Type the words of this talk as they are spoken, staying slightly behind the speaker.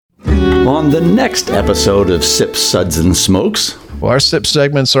on the next episode of Sips, Suds, and Smokes. Well, our sip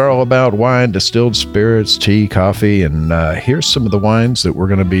segments are all about wine, distilled spirits, tea, coffee, and here's some of the wines that we're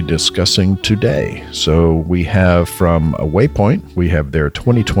going to be discussing today. So we have from Waypoint, we have their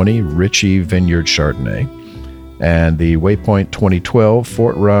 2020 Ritchie Vineyard Chardonnay and the Waypoint 2012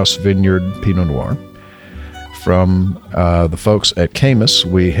 Fort Ross Vineyard Pinot Noir. From the folks at Caymus,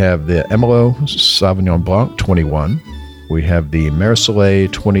 we have the Emelo Sauvignon Blanc 21. We have the Mère-Soleil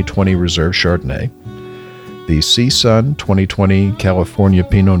 2020 Reserve Chardonnay, the CSUN 2020 California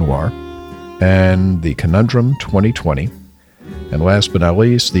Pinot Noir, and the Conundrum 2020. And last but not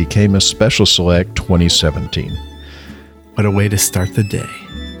least, the Caymus Special Select 2017. What a way to start the day.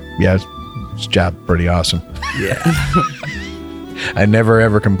 Yeah, this job pretty awesome. Yeah. I never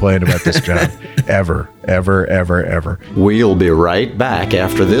ever complained about this job. Ever. We'll be right back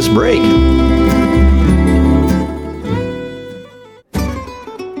after this break.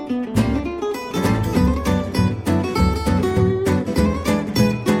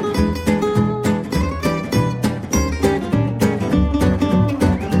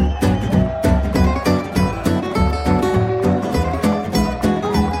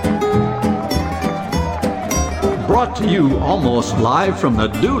 Brought to you almost live from the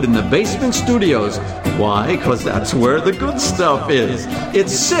Dude in the Basement Studios. Why? Because that's where the good stuff is.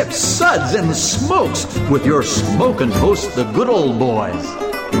 It's Sips, Suds, and Smokes with your smoking host, the good old boys.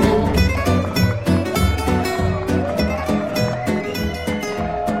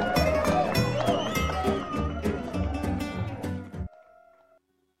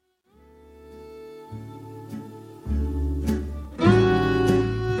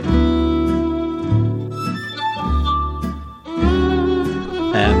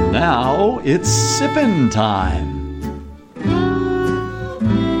 And now it's sippin' time.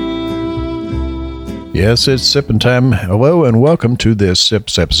 Yes, it's sipping time. Hello and welcome to this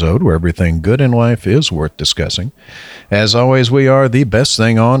Sips episode where everything good in life is worth discussing. As always, we are the best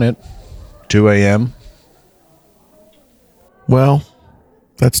thing on at 2 a.m. Well,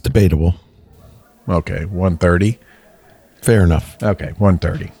 that's debatable. Okay, 1:30. Fair enough. Okay,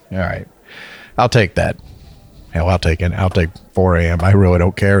 1:30. All right. I'll take that. Hell, I'll take it. I'll take 4 a.m. I really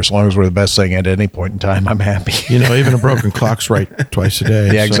don't care. As long as we're the best thing at any point in time, I'm happy. You know, even a broken clock's right twice a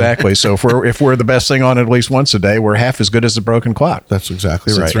day. Yeah, exactly. So if we're the best thing on at least once a day, we're half as good as the broken clock. That's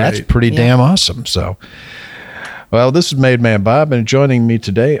exactly right. That's pretty damn awesome. So, well, this is Made Man Bob, and joining me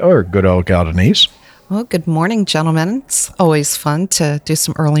today are good old Gal Denise. Well, good morning, gentlemen. It's always fun to do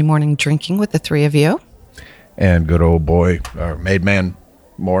some early morning drinking with the three of you. And good old boy, Made Man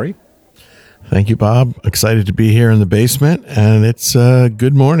Maury. Thank you, Bob. Excited to be here in the basement, and it's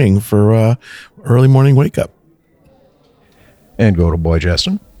good morning for early morning wake up. And good old boy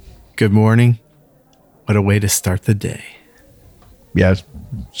Justin. Good morning. What a way to start the day. Yeah,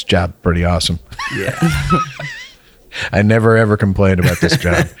 this job pretty awesome. Yeah. I never ever complained about this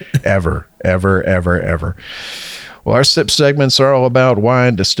job. ever. Well, our sip segments are all about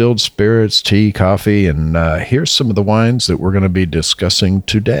wine, distilled spirits, tea, coffee, and here's some of the wines that we're going to be discussing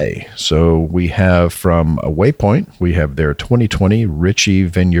today. So we have from Waypoint, we have their 2020 Ritchie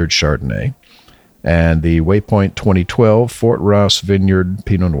Vineyard Chardonnay and the Waypoint 2012 Fort Ross Vineyard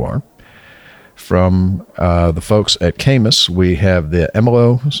Pinot Noir. From the folks at Caymus, we have the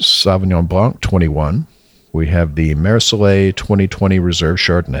Emelo Sauvignon Blanc 21. We have the Mère-Soleil 2020 Reserve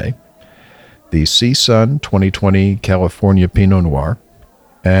Chardonnay, the CSUN 2020 California Pinot Noir,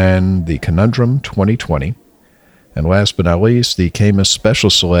 and the Conundrum 2020. And last but not least, the Caymus Special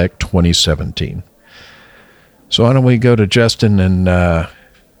Select 2017. So why don't we go to Justin and I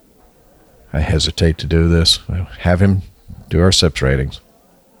hesitate to do this. Have him do our sips ratings.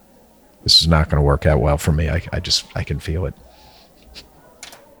 This is not going to work out well for me. I can feel it.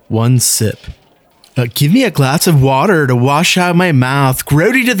 One sip. Give me a glass of water to wash out my mouth.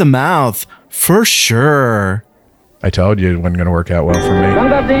 Grody to the mouth. For sure. I told you it wasn't going to work out well for me.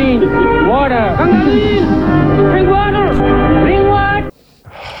 Gangazine, water. Gangazine, bring water. Bring water.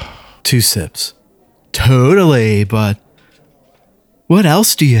 2 sips. Totally, but what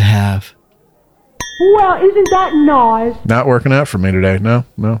else do you have? Well, isn't that nice? Not working out for me today. No.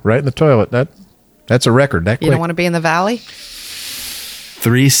 Right in the toilet. That's a record. That quick. You don't want to be in the valley?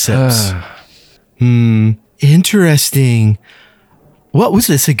 3 sips. Interesting. What was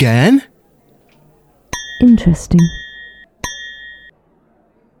this again? Interesting.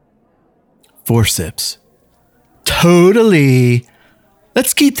 4 sips. Totally.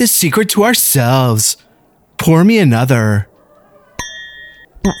 Let's keep this secret to ourselves. Pour me another.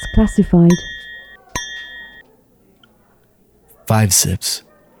 That's classified. 5 sips.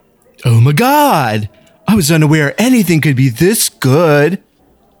 Oh my God! I was unaware anything could be this good.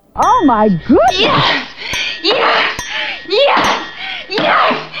 Oh my goodness!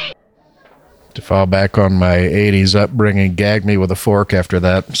 To fall back on my 80s upbringing, gag me with a fork after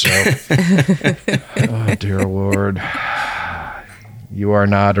that. So, oh, dear Lord. You are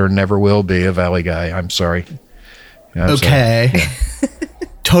not or never will be a Valley guy. I'm sorry. I'm Okay. sorry.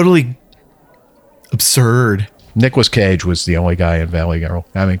 Totally absurd. Nicolas Cage was the only guy in Valley Girl.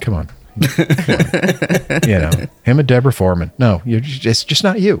 I mean, come on. You know, him and Deborah Foreman. No, it's just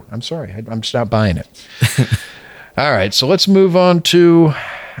not you. I'm sorry. I'm just not buying it. All right, so let's move on to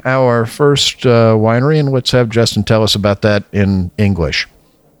our first winery, and let's have Justin tell us about that in English.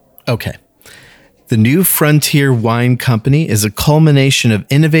 Okay. The New Frontier Wine Company is a culmination of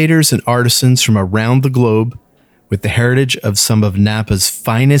innovators and artisans from around the globe with the heritage of some of Napa's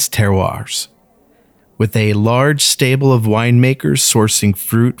finest terroirs. With a large stable of winemakers sourcing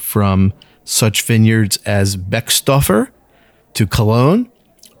fruit from such vineyards as Beckstoffer to Cologne,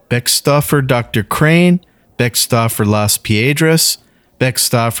 Beckstoffer Dr. Crane, Beckstoffer Las Piedras,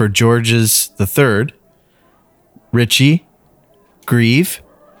 Beckstoffer Georges III, Ritchie, Grieve,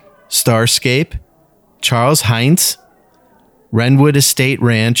 Starscape, Charles Heinz, Wrenwood Estate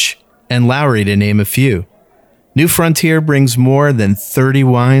Ranch, and Lowry, to name a few. New Frontier brings more than 30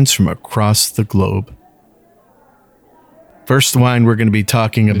 wines from across the globe. First wine we're going to be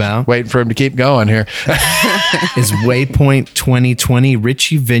talking about Waiting for him to keep going here. is Waypoint 2020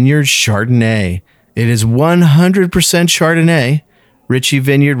 Ritchie Vineyard Chardonnay. It is 100% Chardonnay, Ritchie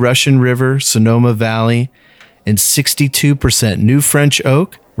Vineyard, Russian River, Sonoma Valley, and 62% New French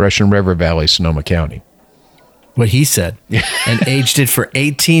Oak. Russian River Valley, Sonoma County. What he said. And aged it for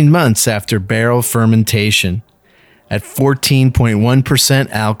 18 months after barrel fermentation at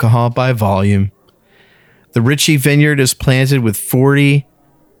 14.1% alcohol by volume. The Ritchie Vineyard is planted with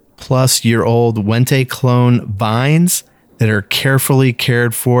 40-plus-year-old Wente clone vines that are carefully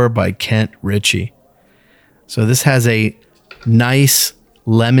cared for by Kent Ritchie. So this has a nice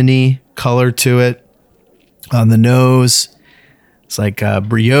lemony color to it on the nose. It's like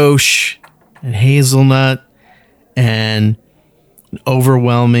brioche and hazelnut and an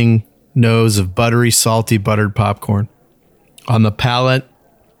overwhelming nose of buttery, salty, buttered popcorn. On the palate,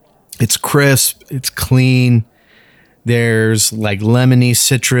 it's crisp, it's clean. There's like lemony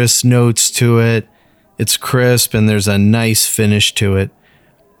citrus notes to it. It's crisp and there's a nice finish to it.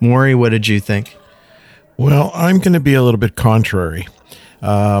 Maury, what did you think? Well, I'm going to be a little bit contrary.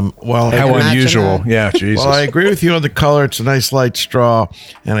 How unusual. Yeah, Jesus. Well, I agree with you on the color. It's a nice light straw,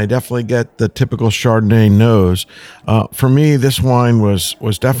 and I definitely get the typical Chardonnay nose. For me, this wine was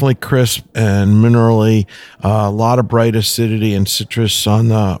definitely crisp and minerally, a lot of bright acidity and citrus on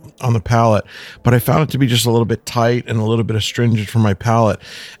the palate, but I found it to be just a little bit tight and a little bit astringent for my palate.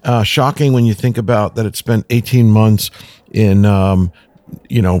 Shocking when you think about that it spent 18 months in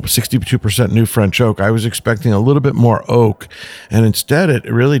 62% New French Oak. I was expecting a little bit more oak, and instead it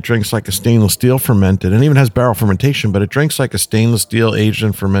really drinks like a stainless steel fermented, and even has barrel fermentation, but it drinks like a stainless steel aged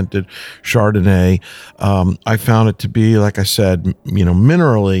and fermented Chardonnay. I found it to be, like I said,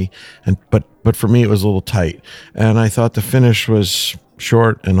 minerally, but for me it was a little tight, and I thought the finish was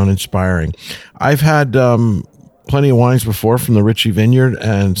short and uninspiring. I've had plenty of wines before from the Ritchie Vineyard,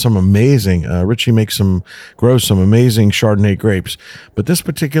 and some amazing. Ritchie grows some amazing Chardonnay grapes, but this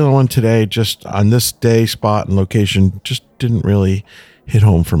particular one today, just on this day, spot, and location, just didn't really hit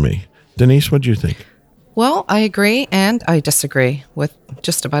home for me. Denise, what do you think? Well, I agree and I disagree with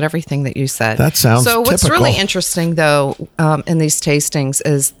just about everything that you said. That sounds so. What's typical. really interesting, though, in these tastings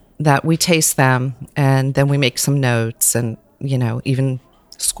is that we taste them and then we make some notes and even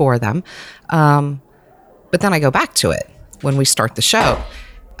score them. But then I go back to it when we start the show.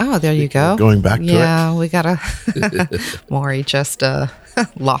 Oh, there you go. Going back to it? Yeah, we got to... Maury just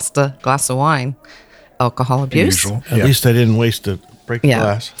lost a glass of wine. Alcohol abuse. At least I didn't waste a break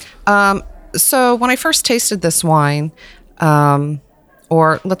glass. So when I first tasted this wine,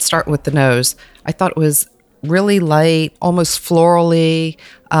 or let's start with the nose, I thought it was really light, almost florally,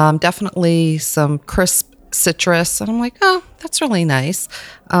 definitely some crisp citrus, and I'm like, oh, that's really nice.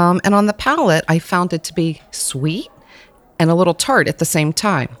 And on the palate, I found it to be sweet and a little tart at the same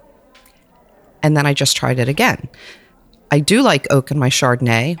time. And then I just tried it again. I do like oak in my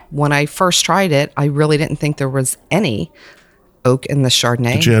Chardonnay. When I first tried it, I really didn't think there was any oak in the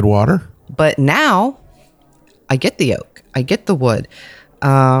Chardonnay. Did you add water? But now I get the oak. I get the wood.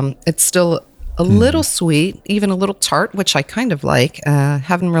 It's still a little sweet, even a little tart, which I kind of like.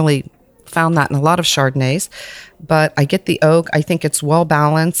 Haven't really found that in a lot of Chardonnays, but I get the oak. I think it's well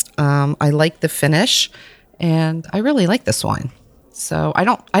balanced. I like the finish, and I really like this wine. So I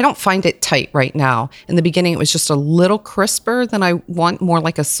don't find it tight right now. In the beginning, it was just a little crisper than I want, more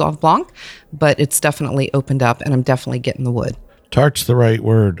like a Sauv Blanc, but it's definitely opened up, and I'm definitely getting the wood. Tart's the right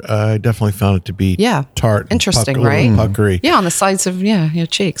word. I definitely found it to be tart. and Interesting, a little right? Puckery. Yeah, on the sides of your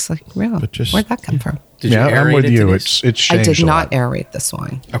cheeks. Like, really? But just- Where'd that come from? Did you I'm aerate with it, you. Denise? It's I changed did a not lot. aerate this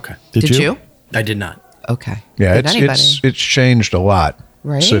wine. Okay. Did you? I did not. Okay. Yeah, Did anybody? it's changed a lot.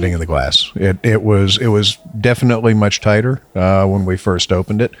 Right? Sitting in the glass. It was definitely much tighter when we first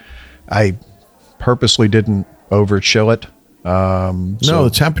opened it. I purposely didn't over chill it. No,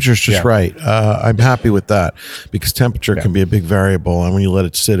 the temperature's just right. I'm happy with that because temperature can be a big variable, and when you let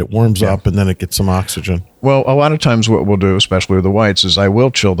it sit, it warms up and then it gets some oxygen. Well, a lot of times what we'll do, especially with the whites, is I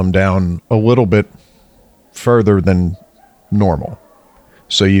will chill them down a little bit further than normal.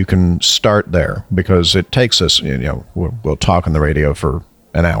 So you can start there because it takes us, we'll talk on the radio for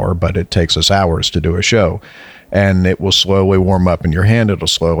an hour, but it takes us hours to do a show. And it will slowly warm up in your hand. It'll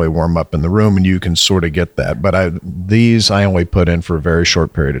slowly warm up in the room, and you can sort of get that. But I only put in for a very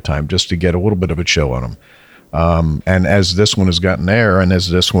short period of time just to get a little bit of a chill on them. And as this one has gotten air, and as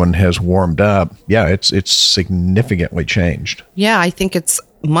this one has warmed up, it's significantly changed. Yeah, I think it's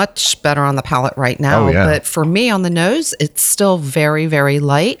much better on the palate right now. Oh, yeah. But for me on the nose, it's still very, very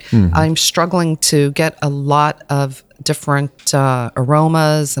light. Mm-hmm. I'm struggling to get a lot of different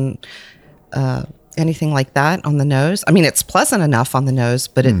aromas and anything like that on the nose. I mean, it's pleasant enough on the nose,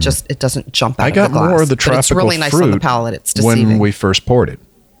 but it doesn't jump out I got of the glass. more of the But it's tropical really nice fruit on the palate. It's deceiving. when we first poured it.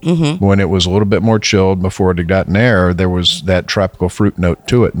 Mm-hmm. When it was a little bit more chilled before it had gotten air, there was that tropical fruit note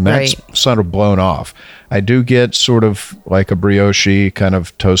to it, and that's sort of blown off. I do get sort of like a brioche kind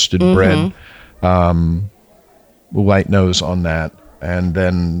of toasted bread, light nose on that, and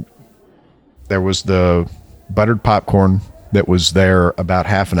then there was the buttered popcorn that was there about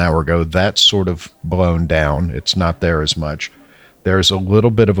half an hour ago. That's sort of blown down. It's not there as much. There's a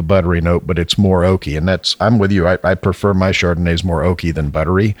little bit of a buttery note, but it's more oaky. And I'm with you. I prefer my Chardonnays more oaky than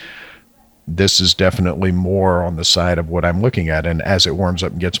buttery. This is definitely more on the side of what I'm looking at. And as it warms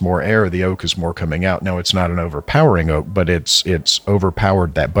up and gets more air, the oak is more coming out. Now, it's not an overpowering oak, but it's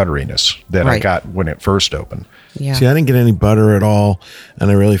overpowered that butteriness that I got when it first opened. Yeah. See, I didn't get any butter at all,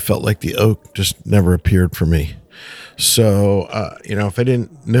 and I really felt like the oak just never appeared for me. So, if I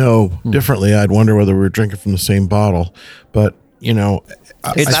didn't know differently, I'd wonder whether we were drinking from the same bottle. But, Is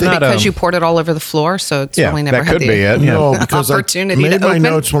that not, because you poured it all over the floor? So it's really never that had could the be it. Yeah. No, because opportunity I made to my open.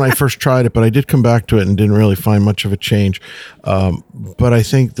 notes when I first tried it, but I did come back to it and didn't really find much of a change. But I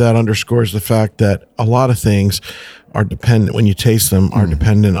think that underscores the fact that a lot of things are dependent, when you taste them, are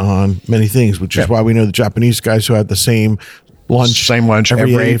dependent on many things, which is why we know the Japanese guys who had the same lunch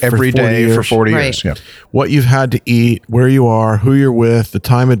every day for 40 years. Right. Yeah. What you've had to eat, where you are, who you're with, the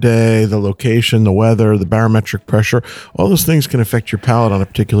time of day, the location, the weather, the barometric pressure, all those things can affect your palate on a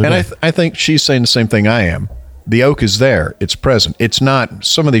particular day. And I think she's saying the same thing I am. The oak is there. It's present. It's not,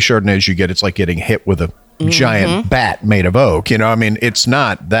 some of these Chardonnays you get, it's like getting hit with a giant bat made of oak. It's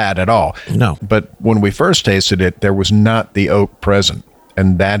not that at all. No. But when we first tasted it, there was not the oak present.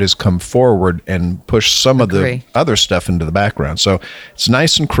 And that has come forward and pushed some of the other stuff into the background. So it's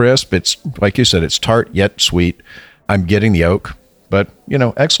nice and crisp. It's, like you said, it's tart yet sweet. I'm getting the oak, but,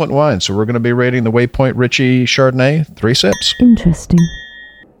 excellent wine. So we're going to be rating the Waypoint Ritchie Chardonnay 3 sips. Interesting.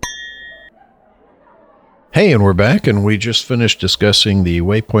 Hey, and we're back, and we just finished discussing the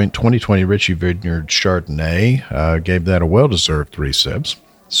Waypoint 2020 Ritchie Vineyard Chardonnay. Gave that a well-deserved 3 sips.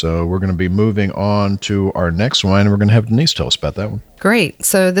 So we're going to be moving on to our next wine, and we're going to have Denise tell us about that one. Great.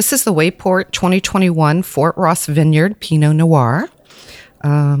 So this is the Wayport 2021 Fort Ross Vineyard Pinot Noir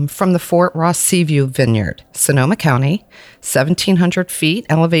from the Fort Ross Seaview Vineyard, Sonoma County, 1,700 feet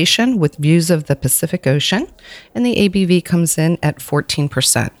elevation with views of the Pacific Ocean, and the ABV comes in at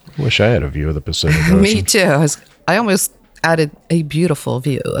 14%. Wish I had a view of the Pacific Ocean. Me too. I almost added a beautiful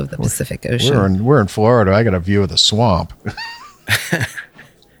view of the Pacific Ocean. We're in Florida. I got a view of the swamp.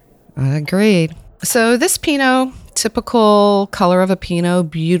 Agreed. So this Pinot, typical color of a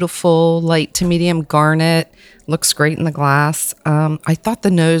Pinot, beautiful light to medium garnet, looks great in the glass. I thought the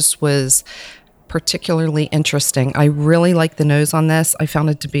nose was particularly interesting. I really like the nose on this. I found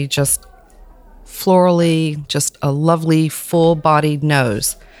it to be just florally, just a lovely full-bodied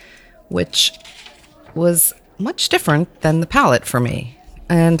nose, which was much different than the palate for me.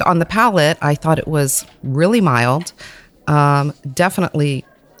 And on the palate, I thought it was really mild, definitely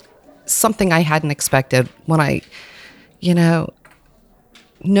something I hadn't expected. When I,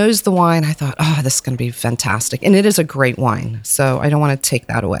 nosed the wine, I thought, oh, this is going to be fantastic. And it is a great wine, so I don't want to take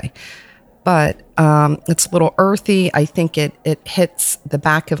that away. But it's a little earthy. I think it hits the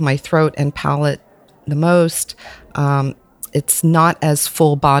back of my throat and palate the most. It's not as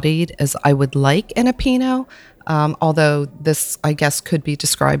full-bodied as I would like in a Pinot, although this, I guess, could be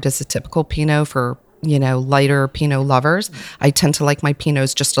described as a typical Pinot for, lighter Pinot lovers. I tend to like my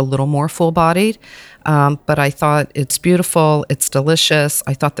Pinots just a little more full-bodied, but I thought it's beautiful. It's delicious.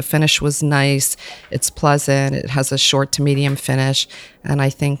 I thought the finish was nice. It's pleasant. It has a short to medium finish, and I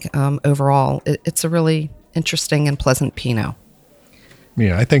think overall it's a really interesting and pleasant Pinot.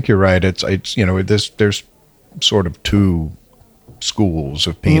 Yeah, I think you're right. It's there's sort of two schools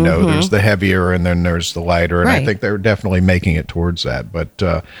of Pinot. Mm-hmm. There's the heavier and then there's the lighter, and I Right. think they're definitely making it towards that. But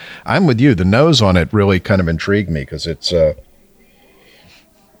I'm with you. The nose on it really kind of intrigued me because it's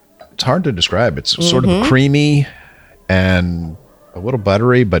hard to describe. It's sort Mm-hmm. of creamy and a little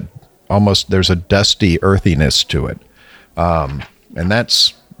buttery, but almost there's a dusty earthiness to it, and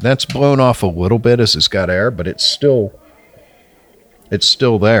that's blown off a little bit as it's got air, but it's still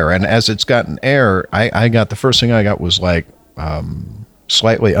there. And as it's gotten air, I got the first thing I got was like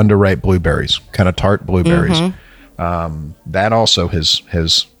slightly underripe blueberries, kind of tart blueberries. That also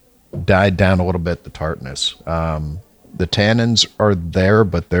has died down a little bit, the tartness. The tannins are there,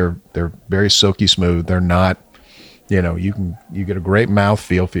 but they're very silky smooth. They're not, you get a great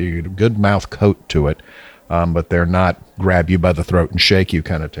mouthfeel, you get a good mouth coat to it, but they're not grab you by the throat and shake you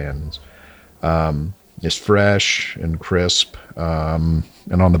kind of tannins. It's fresh and crisp. And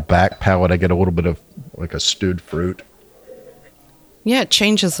on the back palate, I get a little bit of like a stewed fruit. Yeah, it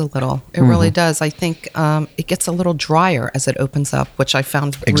changes a little. It really does. I think it gets a little drier as it opens up, which I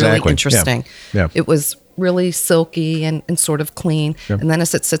found really Exactly. interesting. Yeah. It was really silky and sort of clean. And then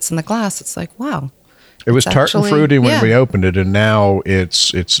as it sits in the glass, it's like, wow. It was It's tart and actually- fruity when yeah. we opened it, and now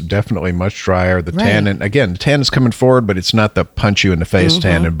it's definitely much drier. The Right. tannin, again, the tannin's coming forward, but it's not the punch you in the face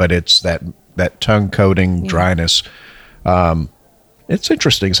tannin, but it's that tongue coating dryness. It's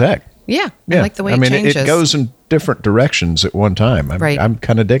interesting as heck. Yeah, I like the way it changes. it goes in different directions at one time. Right. I'm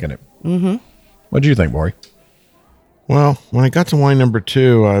kind of digging it. Mm-hmm. What do you think, Maury? Well, when I got to wine number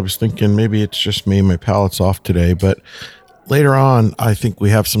 2, I was thinking maybe it's just me, my palate's off today. But later on, I think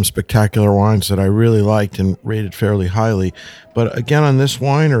we have some spectacular wines that I really liked and rated fairly highly. But again, on this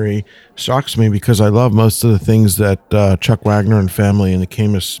winery, shocks me because I love most of the things that Chuck Wagner and family and the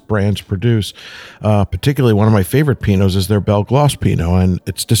Caymus brands produce. Particularly one of my favorite Pinots is their Belle Gloss Pinot, and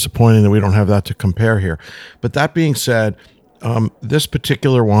it's disappointing that we don't have that to compare here. But that being said, this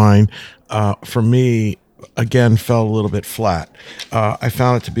particular wine, for me, again, fell a little bit flat. I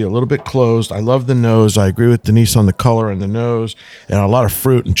found it to be a little bit closed. I love the nose. I agree with Denise on the color and the nose, and a lot of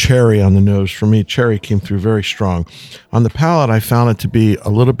fruit and cherry on the nose. For me, cherry came through very strong. On the palate, I found it to be a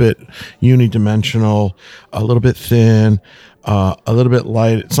little bit unidimensional, a little bit thin, a little bit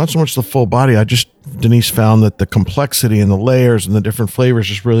light. It's not so much the full body. Denise found that the complexity and the layers and the different flavors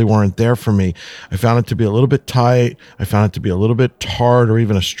just really weren't there for me. I found it to be a little bit tight. I found it to be a little bit tart or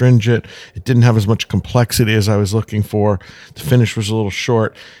even astringent. It didn't have as much complexity as I was looking for. The finish was a little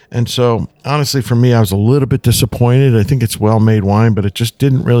short. And so, honestly, for me, I was a little bit disappointed. I think it's well-made wine, but it just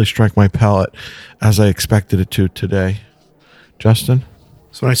didn't really strike my palate as I expected it to today. Justin?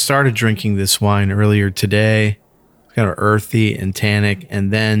 So when I started drinking this wine earlier today, kind of earthy and tannic,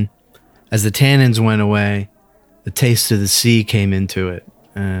 and then as the tannins went away, the taste of the sea came into it,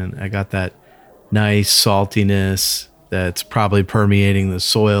 and I got that nice saltiness that's probably permeating the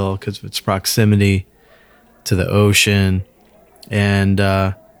soil because of its proximity to the ocean, and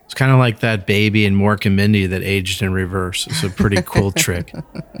it's kind of like that baby in Mork and Mindy that aged in reverse. It's a pretty cool trick.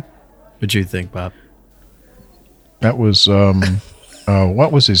 What'd you think, Bob? That was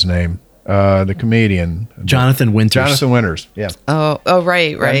what was his name? The comedian Jonathan Winters. Jonathan Winters. Yeah. Oh,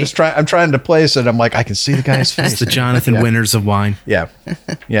 right. I'm trying to place it. I'm like, I can see the guy's face. It's the Jonathan Winters of wine. Yeah.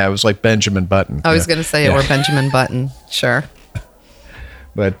 Yeah. It was like Benjamin Button. I was going to say, or Benjamin Button. Sure.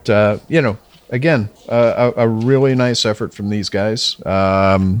 But, again, a really nice effort from these guys.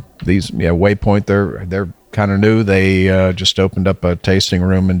 Waypoint, they're kind of new. They just opened up a tasting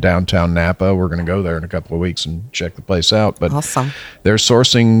room in downtown Napa. We're going to go there in a couple of weeks and check the place out. But Awesome. They're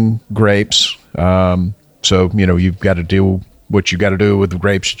sourcing grapes. So, you've got to do what you got to do with the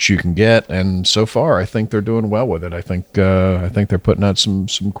grapes that you can get. And so far, I think they're doing well with it. I think they're putting out some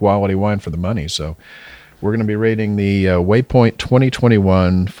quality wine for the money. So we're going to be rating the Waypoint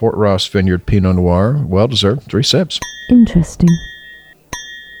 2021 Fort Ross Vineyard Pinot Noir. Well-deserved 3 sips. Interesting.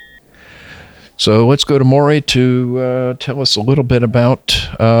 So let's go to Maury to tell us a little bit about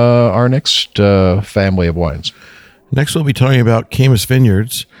our next family of wines. Next, we'll be talking about Caymus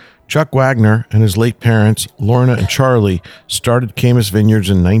Vineyards. Chuck Wagner and his late parents, Lorna and Charlie, started Caymus Vineyards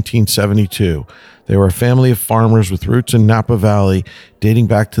in 1972. They were a family of farmers with roots in Napa Valley dating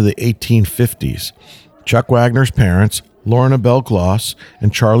back to the 1850s. Chuck Wagner's parents, Lorna Bell Gloss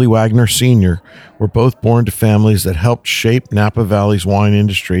and Charlie Wagner Sr. were both born to families that helped shape Napa Valley's wine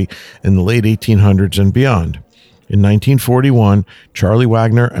industry in the late 1800s and beyond. In 1941, Charlie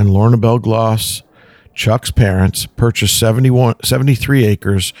Wagner and Lorna Bell Gloss, Chuck's parents, purchased 73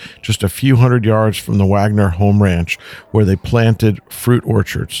 acres just a few hundred yards from the Wagner home ranch, where they planted fruit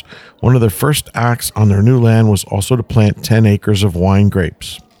orchards. One of their first acts on their new land was also to plant 10 acres of wine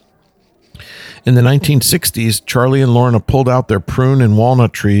grapes. In the 1960s, Charlie and Lorna pulled out their prune and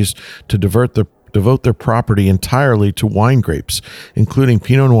walnut trees to devote their property entirely to wine grapes, including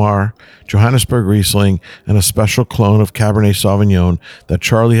Pinot Noir, Johannesburg Riesling, and a special clone of Cabernet Sauvignon that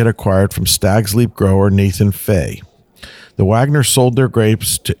Charlie had acquired from Stag's Leap grower Nathan Fay. The Wagners sold their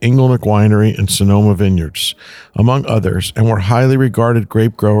grapes to Inglenook Winery and Sonoma Vineyards, among others, and were highly regarded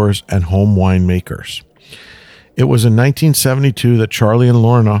grape growers and home winemakers. It was in 1972 that Charlie and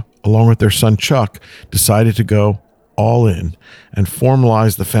Lorna, along with their son Chuck, decided to go all in and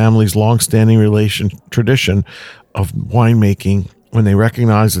formalize the family's long-standing tradition of winemaking when they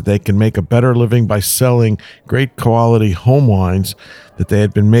recognized that they could make a better living by selling great quality home wines that they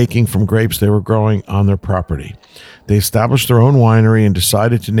had been making from grapes they were growing on their property. They established their own winery and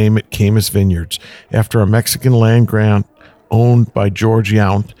decided to name it Camus Vineyards, after a Mexican land grant owned by George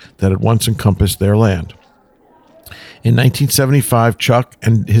Yount that had once encompassed their land. In 1975, Chuck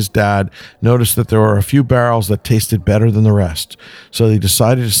and his dad noticed that there were a few barrels that tasted better than the rest, so they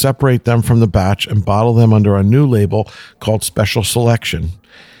decided to separate them from the batch and bottle them under a new label called Special Selection.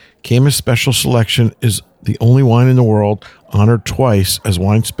 Camus Special Selection is the only wine in the world honored twice as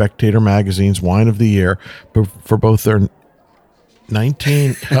Wine Spectator magazine's Wine of the Year for both their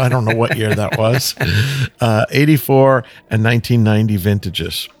I don't know what year that was, 84 and 1990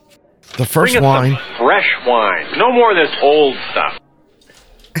 vintages. The first wine, fresh wine. No more of this old stuff.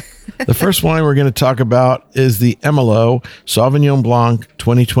 The first wine we're going to talk about is the Emelo Sauvignon Blanc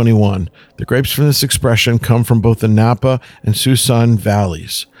 2021. The grapes from this expression come from both the Napa and Suisun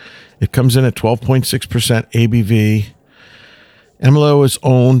valleys. It comes in at 12.6% ABV. Emelo is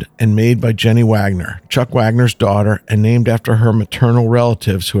owned and made by Jenny Wagner, Chuck Wagner's daughter, and named after her maternal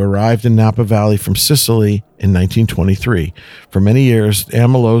relatives who arrived in Napa Valley from Sicily in 1923. For many years, the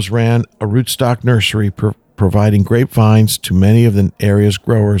Emelos ran a rootstock nursery providing grapevines to many of the area's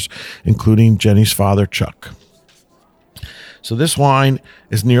growers, including Jenny's father, Chuck. So this wine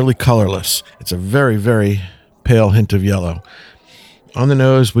is nearly colorless. It's a very, very pale hint of yellow. On the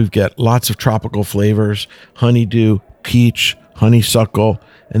nose, we've got lots of tropical flavors: honeydew, peach, honeysuckle,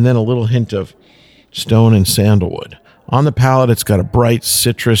 and then a little hint of stone and sandalwood. On the palate, it's got a bright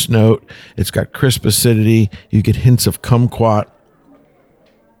citrus note. It's got crisp acidity. You get hints of kumquat.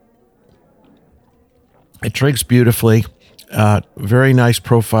 It drinks beautifully. Very nice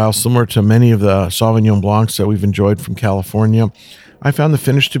profile, similar to many of the Sauvignon Blancs that we've enjoyed from California. I found the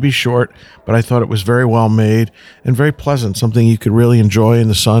finish to be short, but I thought it was very well made and very pleasant, something you could really enjoy in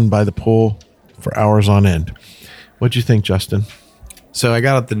the sun by the pool for hours on end. What'd you think, Justin? So I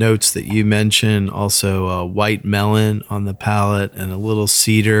got up the notes that you mentioned, also white melon on the palate and a little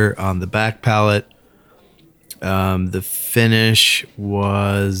cedar on the back palate. The finish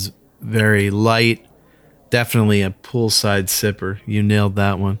was very light, definitely a poolside sipper. You nailed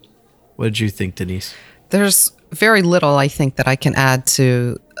that one. What did you think, Denise? There's very little, I think, that I can add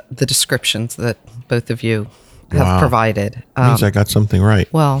to the descriptions that both of you have provided. Means I got something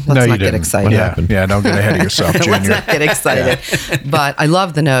right. Well, let's not get excited. What happened? Yeah, don't get ahead of yourself, Junior. Let's not get excited. But I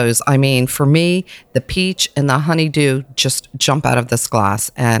love the nose. I mean, for me, the peach and the honeydew just jump out of this glass,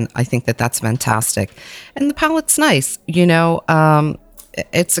 and I think that that's fantastic. And the palate's nice. You know,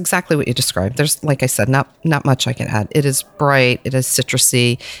 it's exactly what you described. There's, like I said, not much I can add. It is bright. It is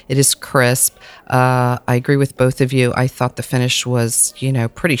citrusy. It is crisp. I agree with both of you. I thought the finish was,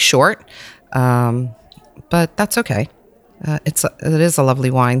 pretty short. But that's okay. It is a lovely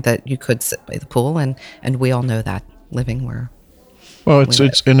wine that you could sit by the pool, and we all know that living where. Well,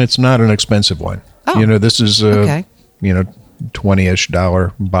 it's not an expensive wine. Oh, this is okay. $20-ish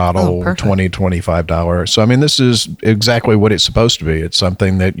bottle, $20-$25. So I mean, this is exactly what it's supposed to be. It's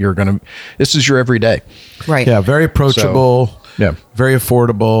something that this is your everyday. Right. Yeah, very approachable. Yeah. Very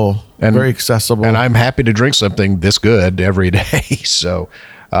affordable and very accessible. And I'm happy to drink something this good every day. So,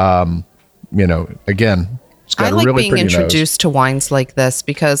 again, it's got I a like really being pretty introduced to wines like this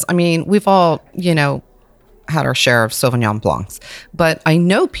because, I mean, we've all, had our share of Sauvignon Blancs, but I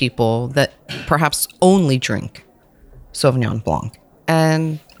know people that perhaps only drink Sauvignon Blanc.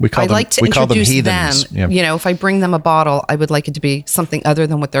 And We call I them, like to we call them introduce them. heathens. Yeah. You know, if I bring them a bottle, I would like it to be something other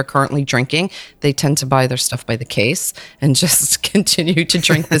than what they're currently drinking. They tend to buy their stuff by the case and just continue to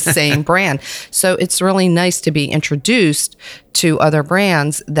drink the same brand. So it's really nice to be introduced to other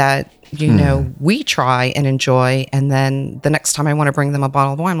brands that, you know, we try and enjoy. And then the next time I want to bring them a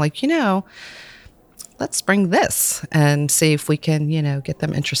bottle of wine, I'm like, you know, let's bring this and see if we can, you know, get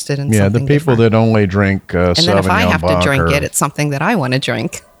them interested in Yeah, something the people different. that only drink And then if I Sauvignon have to Blanc drink or- it, it's something that I want to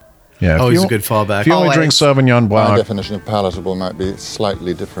drink. yeah, if Always you- a good fallback. If you only Always. drink Sauvignon My Blanc, definition of palatable might be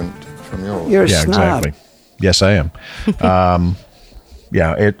slightly different from yours. You're a yeah, snob. exactly. Yes, I am.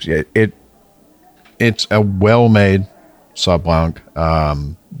 Yeah, it's a well-made Sauv Blanc.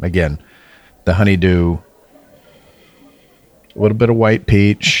 Again, the honeydew, a little bit of white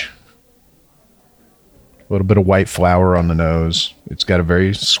peach, a little bit of white flower on the nose. It's got a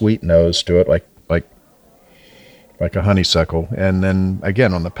very sweet nose to it, like a honeysuckle. And then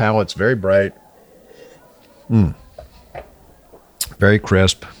again, on the palate, it's very bright. Very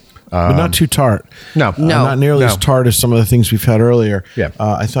crisp. But not too tart. No. Not nearly as tart as some of the things we've had earlier. Yeah.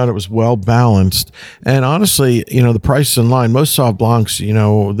 I thought it was well balanced. And honestly, you know, the price is in line. Most Sauv Blancs, you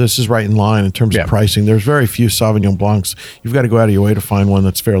know, this is right in line in terms Yeah. of pricing. There's very few Sauvignon Blancs. You've got to go out of your way to find one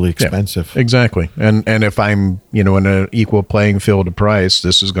that's fairly expensive. Exactly. And if I'm, you know, in an equal playing field of price,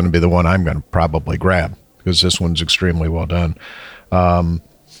 this is going to be the one I'm going to probably grab because this one's extremely well done.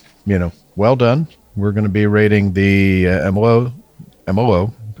 You know, well done. We're going to be rating the Emolo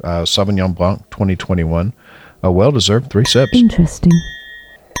Sauvignon Blanc 2021. A well-deserved 3 sips. Interesting.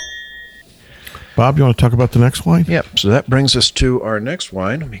 Bob, you want to talk about the next wine? Yep. So that brings us to our next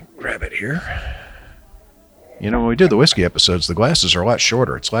wine. Let me grab it here. You know, when we do the whiskey episodes, the glasses are a lot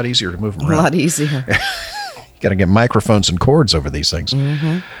shorter. It's a lot easier to move them A around. lot easier. Got to get microphones and cords over these things.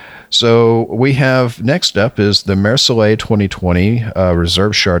 So we have next up is the Mercelet 2020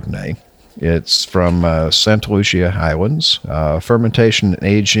 Reserve Chardonnay. It's from Santa Lucia Highlands. Fermentation and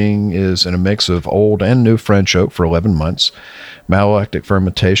aging is in a mix of old and new French oak for 11 months. Malolactic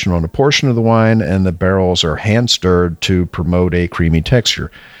fermentation on a portion of the wine, and the barrels are hand-stirred to promote a creamy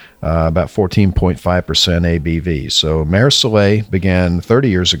texture. About 14.5% ABV. So Mercelet began 30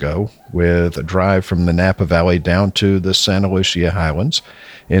 years ago with a drive from the Napa Valley down to the Santa Lucia Highlands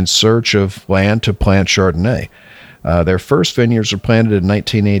in search of land to plant Chardonnay. Their first vineyards were planted in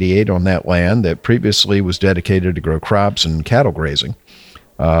 1988 on that land that previously was dedicated to grow crops and cattle grazing.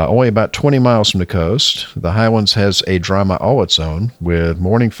 Only about 20 miles from the coast, the Highlands has a drama all its own with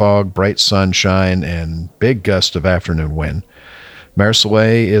morning fog, bright sunshine, and big gusts of afternoon wind.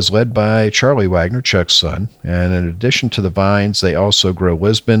 Mercelet is led by Charlie Wagner, Chuck's son, and in addition to the vines, they also grow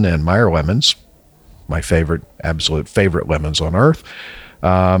Lisbon and Meyer lemons, my favorite, absolute favorite lemons on earth.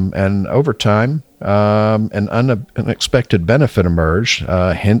 And over time, an unexpected benefit emerged.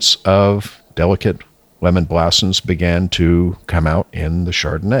 Hints of delicate lemon blossoms began to come out in the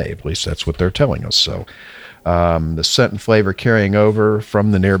Chardonnay. At least that's what they're telling us. So the scent and flavor carrying over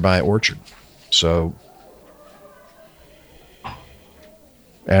from the nearby orchard. So,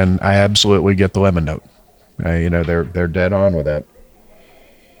 and I absolutely get the lemon note. You know, they're dead on with that.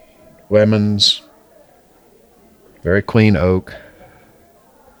 Lemons, very clean oak.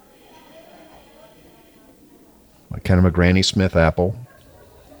 Kind of a Granny Smith apple.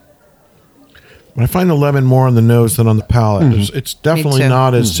 I find the lemon more on the nose than on the palate. It's definitely too.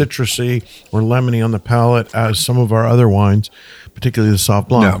 not as citrusy or lemony on the palate as some of our other wines, particularly the Sauv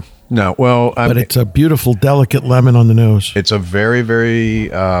Blanc. No. Well, But it's a beautiful, delicate lemon on the nose. it's a very, very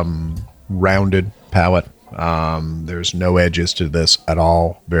rounded palate. There's no edges to this at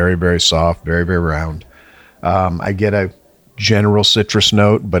all. Very, very soft, very, very round. I get a general citrus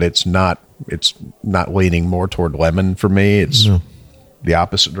note, but it's not leaning more toward lemon for me. It's the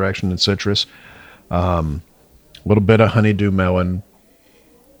opposite direction than citrus. A little bit of honeydew melon.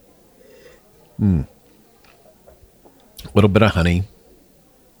 A little bit of honey.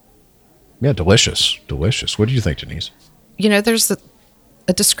 Yeah, delicious. Delicious. What do you think, Denise? You know, there's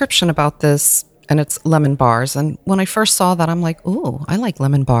a description about this, and it's lemon bars. And when I first saw that, I'm like, ooh, I like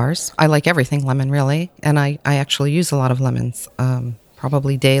lemon bars. I like everything lemon, really. And I actually use a lot of lemons,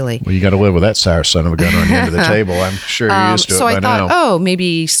 probably daily. Well, you got to live with that sour son of a gun on the end of the table. I'm sure you're used to So it by I thought, now. oh,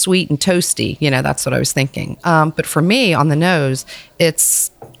 maybe sweet and toasty. You know, that's what I was thinking. But for me, on the nose,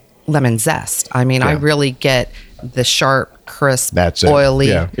 it's lemon zest. I mean, I Yeah. really get the sharp, crisp, That's it. oily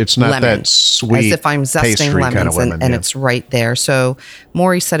Yeah. It's not lemon, that sweet as if I'm zesting pastry lemons, kind of lemon, and yeah. it's right there. So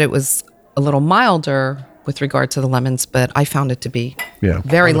Maury said it was a little milder with regard to the lemons, but I found it to be Yeah.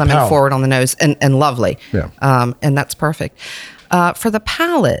 very On the lemon palate. forward on the nose and lovely. Yeah. And that's perfect. For the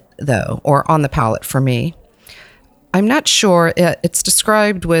palate, though, or on the palate for me, I'm not sure. It's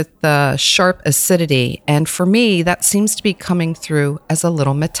described with sharp acidity. And for me, that seems to be coming through as a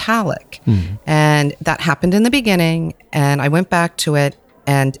little metallic. And that happened in the beginning. And I went back to it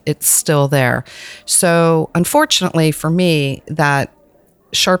and it's still there. So unfortunately for me, that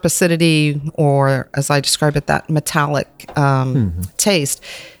sharp acidity, or as I describe it, that metallic taste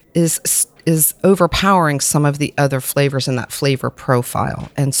is overpowering some of the other flavors in that flavor profile.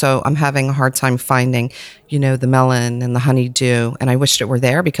 And so I'm having a hard time finding, the melon and the honeydew. And I wished it were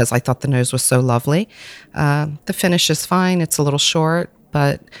there because I thought the nose was so lovely. The finish is fine. It's a little short,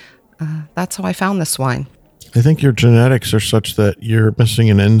 but that's how I found this wine. I think your genetics are such that you're missing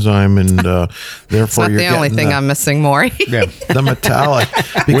an enzyme, and therefore it's not you're the only thing I'm missing, Maury. Yeah. the metallic.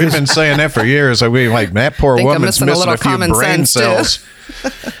 We've been saying that for years. We like that poor Think I'm woman's missing a missing little a few common brain sense, too. cells.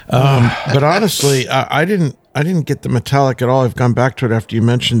 But honestly, I didn't get the metallic at all. I've gone back to it after you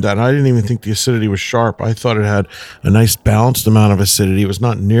mentioned that. And I didn't even think the acidity was sharp. I thought it had a nice balanced amount of acidity. It was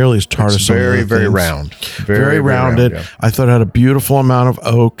not nearly as tart as some of the Very, very things. round. Very rounded. round, yeah. I thought it had a beautiful amount of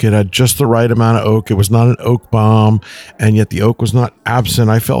oak. It had just the right amount of oak. It was not an oak bomb, and yet the oak was not absent.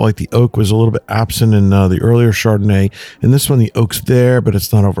 I felt like the oak was a little bit absent in the earlier Chardonnay. In this one, the oak's there, but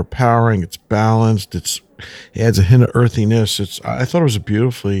it's not overpowering. It's balanced. It adds a hint of earthiness. I thought it was a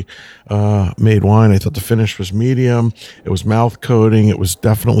beautifully made wine. I thought the finish was medium. It was mouth coating. It was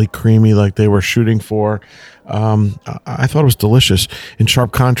definitely creamy, like they were shooting for. I thought it was delicious, in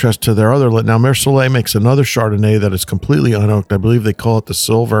sharp contrast to their other. Now, Mère Soleil makes another Chardonnay that is completely unoaked. I believe they call it the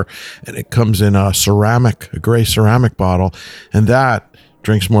Silver, and it comes in a gray ceramic bottle, and that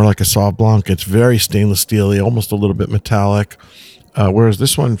drinks more like a Sauv Blanc. It's very stainless steely, almost a little bit metallic. Whereas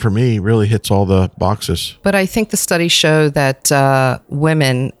this one, for me, really hits all the boxes. But I think the studies show that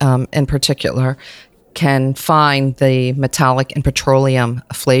women in particular can find the metallic and petroleum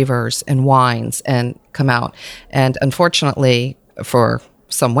flavors in wines and come out. And unfortunately, for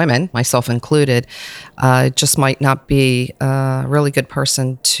some women, myself included, just might not be a really good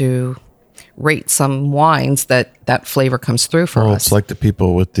person to rate some wines that flavor comes through for us. It's like the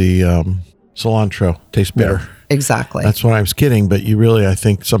people with the cilantro, tastes bitter. Yeah. Exactly. That's what I was kidding, but you really, I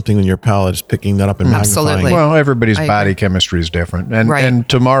think something in your palate is picking that up and Absolutely. magnifying. Well, everybody's I body agree. chemistry is different. And Right. and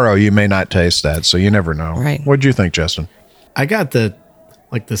tomorrow you may not taste that, so you never know. Right. What'd you think, Justin? I got the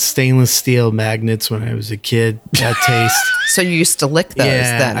stainless steel magnets when I was a kid. That taste. So you used to lick those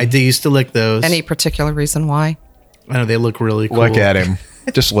then? I used to lick those. Any particular reason why? I know they look really cool. Look at him.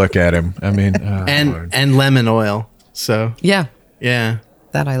 Just look at him. I mean, Lord. and lemon oil. So Yeah, yeah.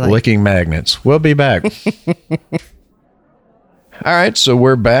 that I like. Licking magnets. We'll be back. All right, so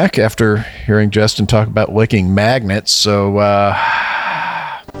we're back after hearing Justin talk about licking magnets. So,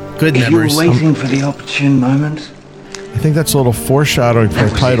 Good memories. waiting for the opportune moment? I think that's a little foreshadowing for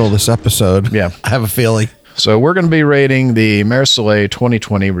the title of this episode. Yeah. I have a feeling. So we're going to be rating the Mère Soleil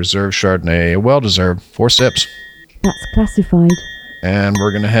 2020 Reserve Chardonnay, well-deserved, 4 sips. That's classified. And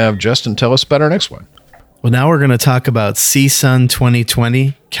we're going to have Justin tell us about our next one. Well, now we're going to talk about CSUN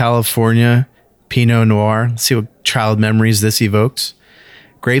 2020 California Pinot Noir. Let's see what child memories this evokes.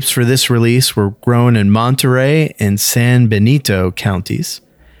 Grapes for this release were grown in Monterey and San Benito counties,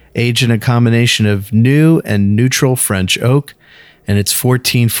 aged in a combination of new and neutral French oak, and it's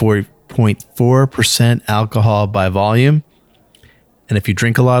 14.4% alcohol by volume. And if you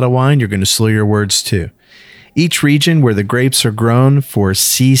drink a lot of wine, you're going to slur your words too. Each region where the grapes are grown for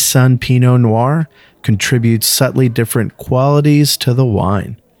CSUN Pinot Noir contributes subtly different qualities to the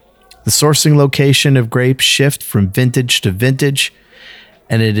wine. The sourcing location of grapes shift from vintage to vintage,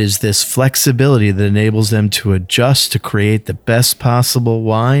 and it is this flexibility that enables them to adjust to create the best possible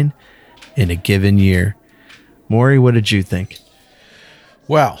wine in a given year. Maury, what did you think?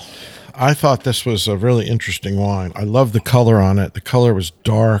 Well, I thought this was a really interesting wine. I love the color on it. The color was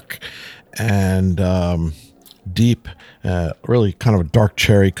dark and deep, really kind of a dark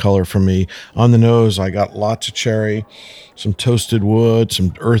cherry color for me. On the nose, I got lots of cherry, some toasted wood,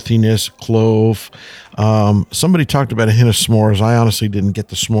 some earthiness, clove. Somebody talked about a hint of s'mores. I honestly didn't get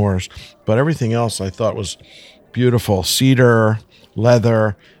the s'mores, but everything else I thought was beautiful. Cedar,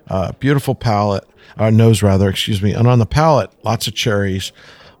 leather, beautiful palate, nose rather, excuse me. And on the palate, lots of cherries,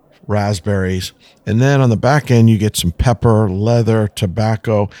 raspberries. And then on the back end, you get some pepper, leather,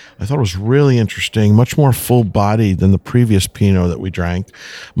 tobacco. I thought it was really interesting, much more full-bodied than the previous Pinot that we drank,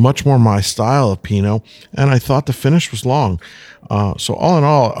 much more my style of Pinot, and I thought the finish was long. So all in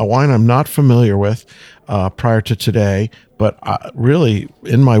all, a wine I'm not familiar with prior to today, but really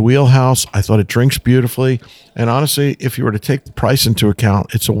in my wheelhouse. I thought it drinks beautifully, and honestly, if you were to take the price into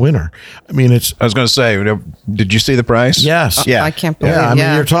account, it's a winner. I mean, it's... I was going to say, did you see the price? Yes. Yeah. I can't believe Yeah, I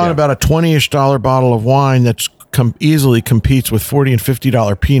mean, you're talking about a $20-ish bottle of wine that's easily competes with $40 and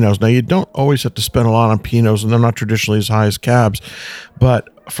 $50 Pinots. Now, you don't always have to spend a lot on Pinots, and they're not traditionally as high as cabs, but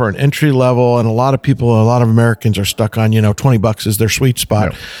for an entry level, and a lot of Americans are stuck on, $20 is their sweet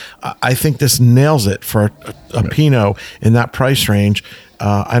spot. Yeah. I think this nails it for a Pinot in that price range.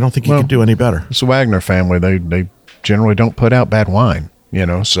 I don't think you could do any better. It's the Wagner family. They generally don't put out bad wine.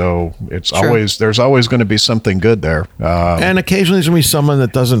 So it's there's always going to be something good there. And occasionally there's going to be someone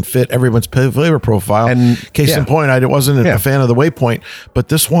that doesn't fit everyone's flavor profile. And case in point, I wasn't a fan of the Waypoint, but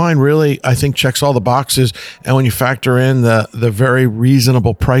this wine really, I think, checks all the boxes. And when you factor in the very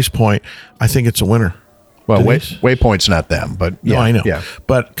reasonable price point, I think it's a winner. Well, Waypoint's not them, but no, I know. Yeah.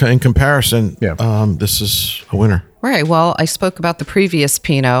 But in comparison, this is a winner. Right. Well, I spoke about the previous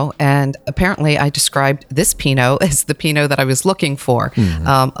Pinot, and apparently I described this Pinot as the Pinot that I was looking for.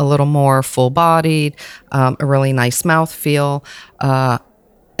 Mm-hmm. A little more full-bodied, a really nice mouthfeel,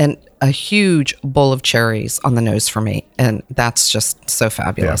 and a huge bowl of cherries on the nose for me. And that's just so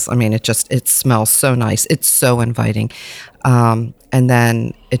fabulous. Yeah. I mean, it smells so nice. It's so inviting. And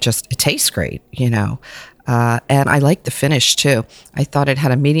then it tastes great, and I like the finish too. I thought it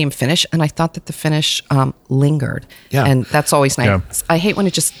had a medium finish, and I thought that the finish lingered. Yeah. And that's always nice. Yeah. I hate when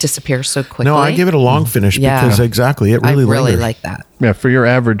it just disappears so quickly. No, I give it a long finish because it really lingers. I really like that. Yeah, for your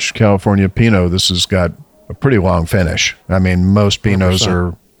average California Pinot, this has got a pretty long finish. I mean, most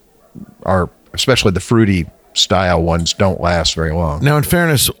Pinots are especially the fruity style ones don't last very long. Now, in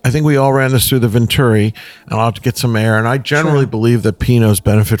fairness, I think we all ran this through the Venturi, and I'll have to get some air. And I generally believe that Pinots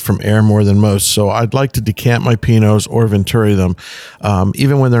benefit from air more than most. So I'd like to decant my Pinots or Venturi them,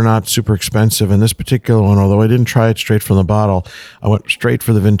 even when they're not super expensive. And this particular one, although I didn't try it straight from the bottle, I went straight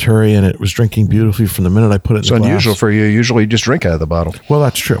for the Venturi, and it was drinking beautifully from the minute I put it in the glass. It's unusual for you. Usually you just drink out of the bottle. Well,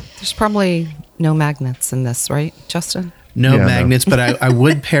 that's true. There's probably no magnets in this, right, Justin? No magnets, but I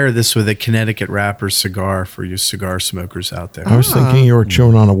would pair this with a Connecticut wrapper cigar for you cigar smokers out there. I was thinking you were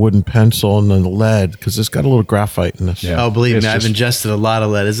chewing on a wooden pencil and then lead, because it's got a little graphite in this. Yeah. Oh, believe me, I've ingested a lot of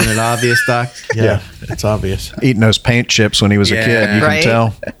lead. Isn't it obvious, Doc? Yeah, it's obvious. Eating those paint chips when he was a kid, you can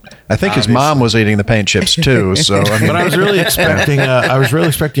tell. I think his mom was eating the paint chips too. So, but I was really expecting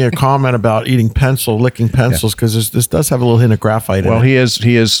a comment about licking pencils, because this does have a little hint of graphite. Well, in it.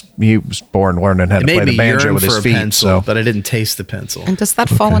 he was born learning how to play the banjo with his feet. Pencil, but I didn't taste the pencil. And does that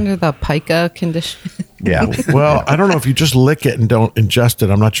fall under the pica condition? Yeah. Well, I don't know if you just lick it and don't ingest it.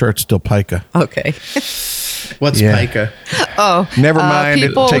 I'm not sure it's still pica. Okay. What's pica? Oh, never mind.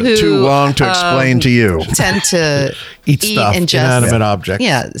 It'll take too long to explain to you. Tend to eat stuff, inanimate objects.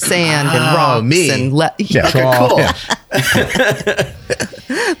 Yeah, sand and rocks and cool. Yeah.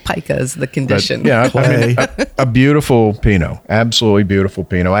 Pica is the condition. But, I mean, a beautiful Pinot, absolutely beautiful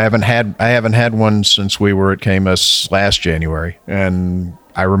Pinot. I haven't had one since we were at Camus last January, and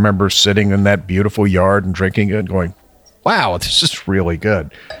I remember sitting in that beautiful yard and drinking it, and going, "Wow, this is really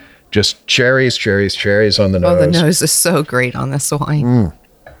good." Just cherries on the nose. Oh, the nose is so great on this wine.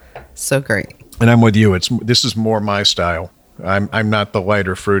 So great. And I'm with you. This is more my style. I'm not the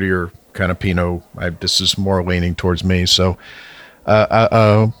lighter, fruitier kind of Pinot. This is more leaning towards me. So,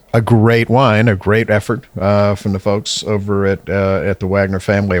 a great wine, a great effort from the folks over at the Wagner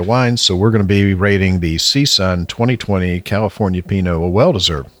family of wines. So we're going to be rating the CSUN 2020 California Pinot, a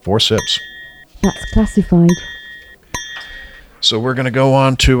well-deserved 4 sips. That's classified. So we're going to go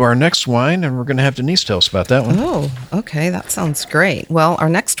on to our next wine, and we're going to have Denise tell us about that one. Oh, okay. That sounds great. Well, our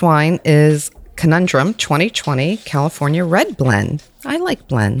next wine is Conundrum 2020 California Red Blend. I like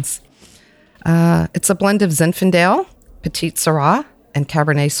blends. It's a blend of Zinfandel, Petite Syrah, and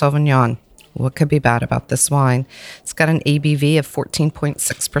Cabernet Sauvignon. What could be bad about this wine? It's got an ABV of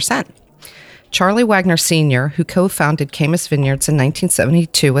 14.6%. Charlie Wagner Sr., who co-founded Camus Vineyards in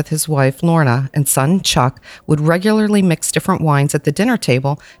 1972 with his wife Lorna and son Chuck, would regularly mix different wines at the dinner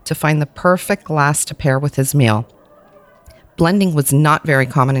table to find the perfect glass to pair with his meal. Blending was not very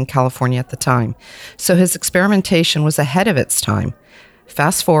common in California at the time, so his experimentation was ahead of its time.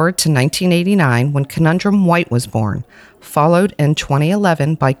 Fast forward to 1989 when Conundrum White was born, followed in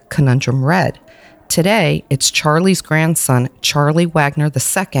 2011 by Conundrum Red. Today, it's Charlie's grandson, Charlie Wagner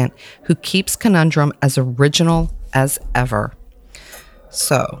II, who keeps Conundrum as original as ever.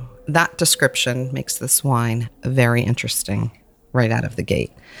 So, that description makes this wine very interesting right out of the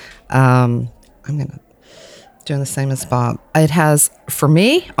gate. I'm doing the same as Bob. It has, for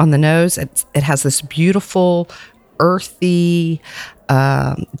me, on the nose, it has this beautiful, earthy,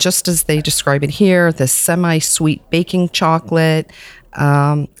 just as they describe it here, this semi-sweet baking chocolate.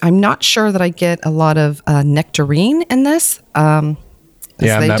 I'm not sure that I get a lot of nectarine in this, as I'm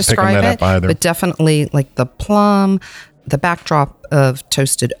they not describe picking that it, up either. but definitely like the plum, the backdrop of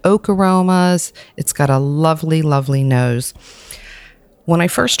toasted oak aromas. It's got a lovely, lovely nose. When I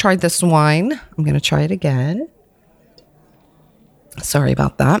first tried this wine, I'm going to try it again. Sorry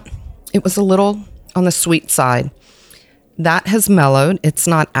about that. It was a little on the sweet side. That has mellowed. It's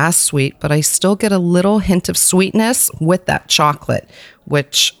not as sweet, but I still get a little hint of sweetness with that chocolate,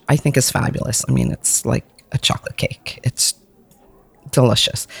 which I think is fabulous. I mean, it's like a chocolate cake. It's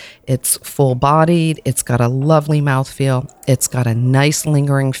delicious. It's full-bodied. It's got a lovely mouthfeel. It's got a nice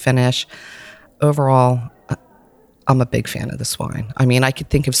lingering finish. Overall, I'm a big fan of this wine. I mean, I could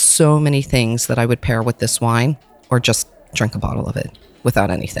think of so many things that I would pair with this wine or just drink a bottle of it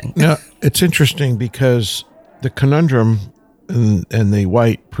without anything. Yeah, it's interesting because the Conundrum and the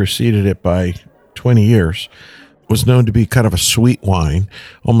white preceded it by 20 years. Was known to be kind of a sweet wine,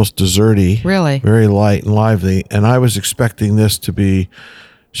 almost desserty. Really? Very light and lively. And I was expecting this to be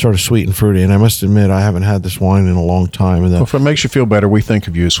sort of sweet and fruity. And I must admit, I haven't had this wine in a long time. And Well, if it makes you feel better, we think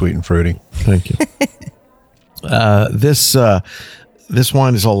of you as sweet and fruity. Thank you. This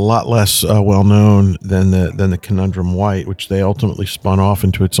wine is a lot less well known than the Conundrum White, which they ultimately spun off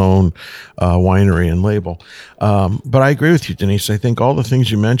into its own winery and label. But I agree with you, Denise. I think all the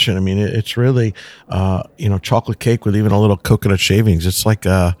things you mentioned. I mean, it's really chocolate cake with even a little coconut shavings. It's like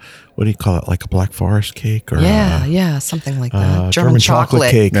what do you call it? Like a Black Forest cake, or yeah, something like that. German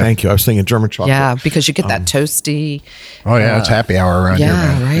chocolate cake. Yeah. Thank you. I was thinking German chocolate. Yeah, because you get that toasty. Oh yeah, it's happy hour around here,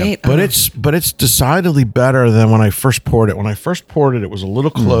 man. Right. But it's decidedly better than when I first poured it. When I first poured it, it was a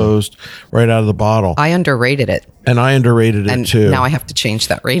little closed right out of the bottle. I underrated it. And I underrated it And too. now I have to change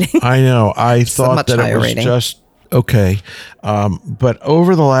that rating. I know. I thought much that it higher was rating. just okay. But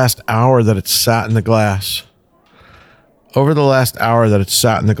over the last hour that it sat in the glass,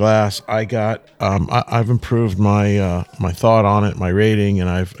 I got I've improved my my thought on it, my rating, and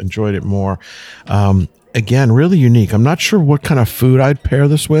I've enjoyed it more. Again, really unique. I'm not sure what kind of food I'd pair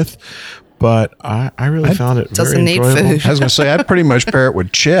this with, but I really found it doesn't very need enjoyable. food. I was going to say, I'd pretty much pair it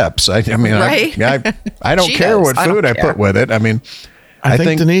with chips. I mean, Right? I don't care Cheetos. what I don't food I care. put with it. I mean, I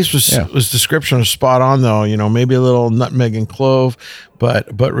think Denise was description was spot on though. Maybe a little nutmeg and clove, but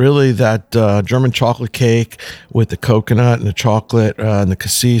really that German chocolate cake with the coconut and the chocolate and the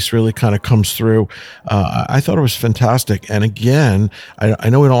cassis really kind of comes through. I thought it was fantastic. And again, I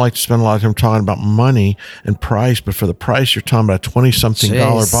know we don't like to spend a lot of time talking about money and price, but for the price you're talking about, $20-something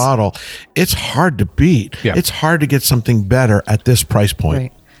Jeez. bottle, it's hard to beat. Yeah. It's hard to get something better at this price point.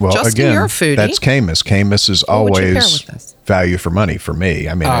 Right. Well, Justin, again, you're a foodie. that's Camus. Camus is What would you pair always with this? value for money for me.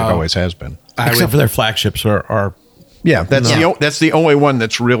 I mean, it always has been. Except for their flagships are Yeah, that's No. that's the only one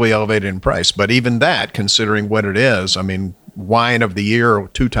that's really elevated in price. But even that, considering what it is, I mean, wine of the year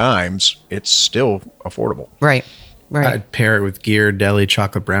 2 times, it's still affordable. Right. I'd pair it with Gear Deli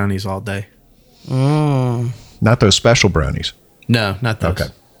chocolate brownies all day. Not those special brownies. No, not those. Okay.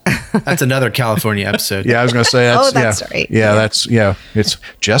 That's another California episode. Yeah, I was going to say that's. Oh, that's yeah. right. Yeah, that's It's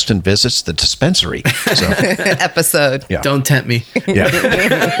Justin visits the dispensary. So Episode. yeah, Don't tempt me. yeah.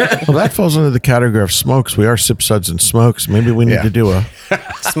 well, that falls under the category of smokes. We are Sip Suds and Smokes. Maybe we need Yeah. to do a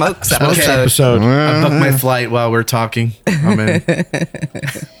Smokes smokes episode. episode. I booked my flight while we're talking. I'm in.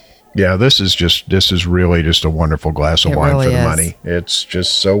 Yeah, this is really just a wonderful glass of It wine really for the is. money. It's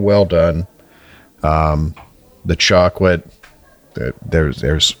just so well done. The chocolate,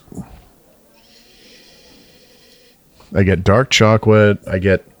 there's. I get dark chocolate. I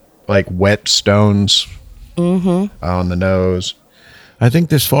get like wet stones on the nose. I think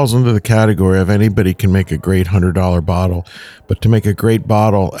this falls under the category of anybody can make a great $100 bottle, but to make a great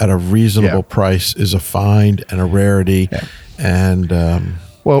bottle at a reasonable Yeah. price is a find and a rarity. Yeah. And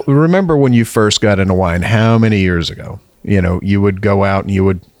Well, remember when you first got into wine, how many years ago? You would go out and you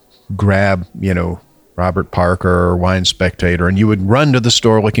would grab, Robert Parker or Wine Spectator, and you would run to the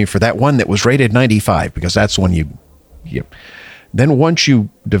store looking for that one that was rated 95 because that's when you then once you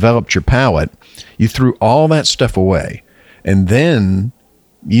developed your palate, you threw all that stuff away. And then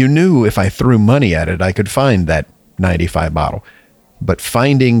you knew if I threw money at it, I could find that 95 bottle. But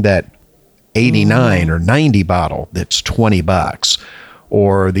finding that 89 or 90 bottle that's $20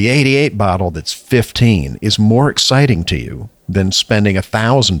 or the 88 bottle that's 15 is more exciting to you than spending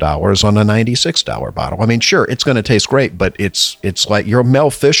 $1,000 on a $96 bottle. I mean, sure, it's going to taste great, but it's like you're Mel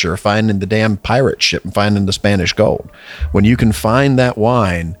Fisher finding the damn pirate ship and finding the Spanish gold. When you can find that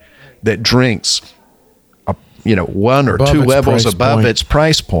wine that drinks, 1 or Above 2 its levels price above point. its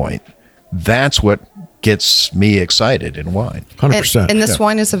price point, that's what gets me excited in wine. 100%. And this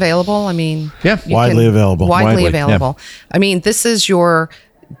wine is available. I mean, Yeah. you Widely available. Widely Widely, available. I mean, this is your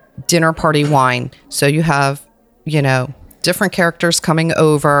dinner party wine. So you have, different characters coming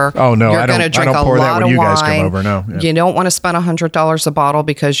over. Oh, no, you're I don't- gonna I drink don't a pour that lot when of you wine. guys come over, no. Yeah. You don't want to spend $100 a bottle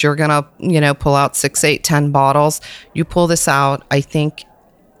because you're gonna, pull out 6, 8, 10 bottles. You pull this out, I think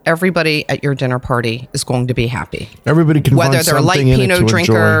everybody at your dinner party is going to be happy. Everybody can Whether find they're light something in it Pinot to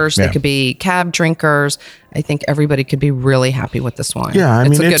drinkers, enjoy. they Yeah. could be cab drinkers. I think everybody could be really happy with this wine. Yeah, I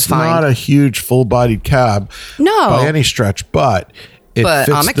mean, a good it's find. not a huge full-bodied cab No. by any stretch, but it But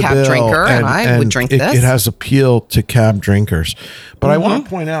fits I'm a the cab bill, drinker, and I would drink it, this. It has appeal to cab drinkers. But I want to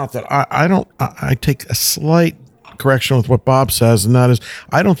Mm-hmm. point out that I take a slight correction with what Bob says, and that is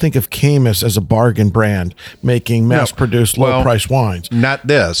I don't think of Caymus as a bargain brand making mass-produced, Well, low-priced wines. Not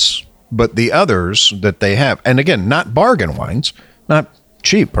this, but the others that they have. And again, not bargain wines, not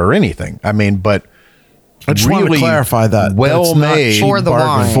cheap or anything. I mean, but I just want to clarify that. well That's not made cheap For the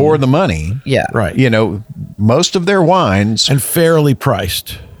bargain. wine. for the money. Yeah. Right. Most of their wines And fairly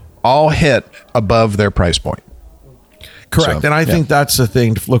priced. all hit above their price point. Correct. So, and I think that's the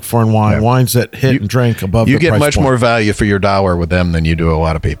thing to look for in wine. Yeah. Wines that hit and drink above You the get price much point. more value for your dollar with them than you do a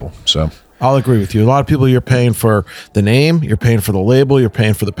lot of people. So I'll agree with you. A lot of people, you're paying for the name, you're paying for the label, you're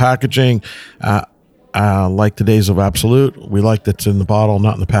paying for the packaging. Like the days of Absolute, we like that's in the bottle,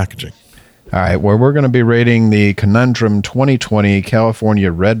 not in the packaging. all right, well, we're going to be rating the Conundrum 2020 California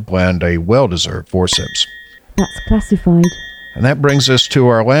Red Blend a well-deserved 4 sips. That's classified. And that brings us to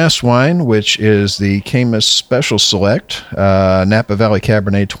our last wine, which is the Caymus Special Select Napa Valley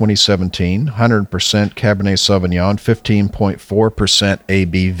Cabernet 2017, 100% Cabernet Sauvignon, 15.4%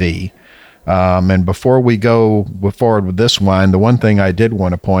 ABV. And before we go forward with this wine, the one thing I did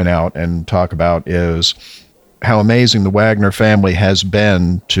want to point out and talk about is how amazing the Wagner family has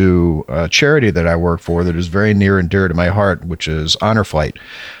been to a charity that I work for that is very near and dear to my heart, which is Honor Flight.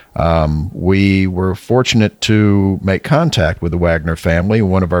 We were fortunate to make contact with the Wagner family,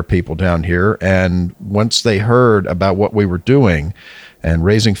 one of our people down here, and once they heard about what we were doing and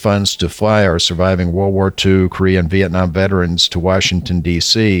raising funds to fly our surviving World War II, Korea, and Vietnam veterans to Washington,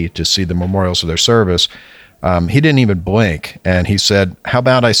 D.C. to see the memorials of their service, he didn't even blink, and he said, how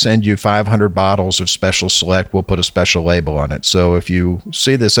about I send you 500 bottles of Special Select? We'll put a special label on it. So if you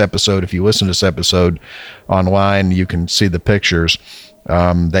see this episode, if you listen to this episode online, you can see the pictures.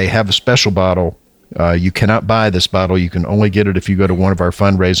 They have a special bottle. You cannot buy this bottle. You can only get it if you go to one of our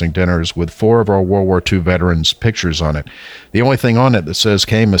fundraising dinners with 4 of our World War II veterans' pictures on it. The only thing on it that says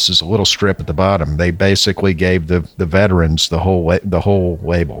Caymus is a little strip at the bottom. They basically gave the veterans the whole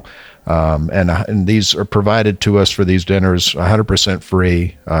label. And these are provided to us for these dinners 100%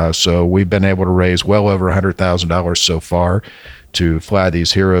 free. So we've been able to raise well over $100,000 so far to fly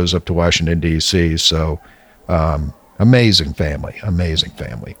these heroes up to Washington, D.C. So amazing family.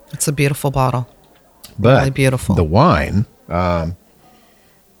 It's a beautiful bottle. But Really beautiful. the wine,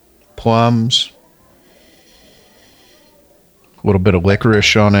 plums, a little bit of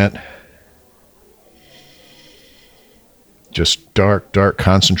licorice on it. Just dark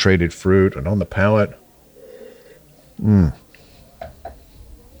concentrated fruit, and on the palate,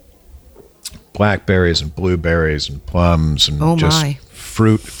 blackberries and blueberries and plums and Oh, just my.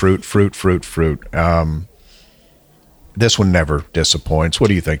 fruit. This one never disappoints. What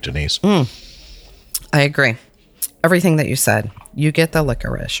do you think, Denise? I agree. Everything that you said. You get the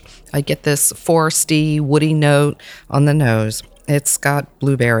licorice. I get this foresty, woody note on the nose. It's got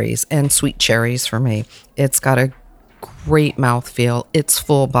blueberries and sweet cherries for me. It's got a great mouthfeel. It's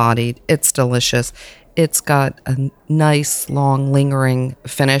full-bodied. It's delicious. It's got a nice, long, lingering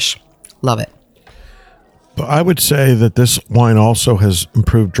finish. Love it. But I would say that this wine also has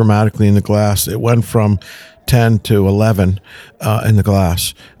improved dramatically in the glass. It went from 10 to 11 in the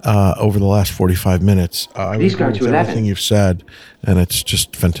glass over the last 45 minutes. I These agree go with to 11. everything you've said, and it's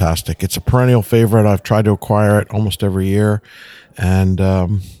just fantastic. It's a perennial favorite. I've tried to acquire it almost every year, and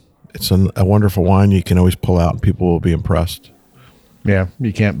it's a wonderful wine you can always pull out, and people will be impressed. Yeah,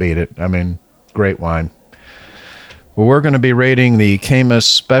 you can't beat it. I mean, great wine. Well, we're going to be rating the Caymus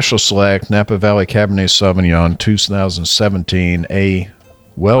Special Select Napa Valley Cabernet Sauvignon 2017 a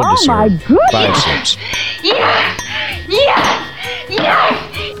well-deserved 5 sips.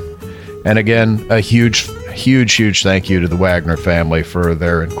 And again, a huge thank you to the Wagner family for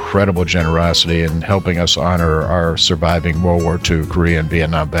their incredible generosity in helping us honor our surviving World War II, Korea, and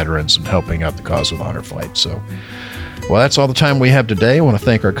Vietnam veterans and helping out the cause of Honor Flight. So, well, that's all the time we have today. I want to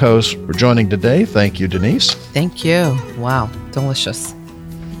thank our co-hosts for joining today. Thank you, Denise. Thank you. Wow. Delicious.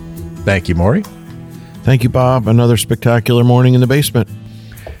 Thank you, Maury. Thank you, Bob. Another spectacular morning in the basement.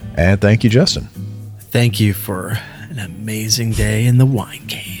 And thank you, Justin. Thank you for an amazing day in the wine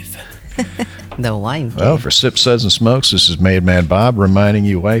cave. The wine. Well, for Sip, Suds, and Smokes, this is Made Man Bob reminding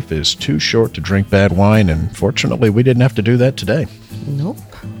you life is too short to drink bad wine, and fortunately, we didn't have to do that today. Nope.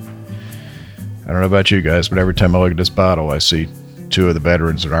 I don't know about you guys, but every time I look at this bottle, I see two of the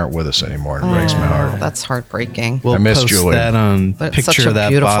veterans that aren't with us anymore. It breaks my heart. That's heartbreaking. We'll I miss post Julie. that on But it's such picture a of that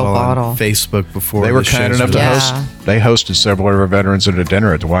beautiful bottle on bottle. Facebook before They were the kind show's enough to released. host. They hosted several of our veterans at a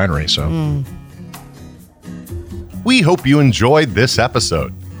dinner at the winery. So We hope you enjoyed this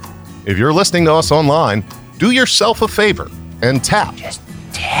episode. If you're listening to us online, do yourself a favor and tap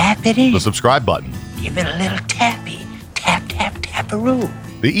the subscribe button. Give it a little tappy. Tap, tap, tap-a-roo.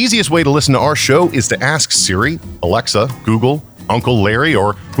 The easiest way to listen to our show is to ask Siri, Alexa, Google, Uncle Larry,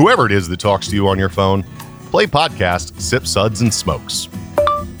 or whoever it is that talks to you on your phone. Play podcast Sip, Suds, and Smokes.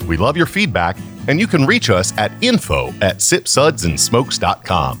 We love your feedback, and you can reach us at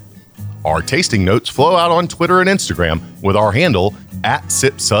info@sipsudsandsmokes.com. Our tasting notes flow out on Twitter and Instagram with our handle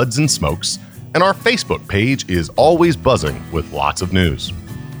 @SipSudsAndSmokes, and our Facebook page is always buzzing with lots of news.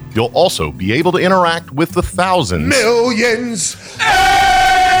 You'll also be able to interact with the thousands, Millions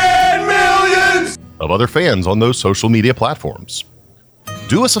and millions. of other fans on those social media platforms.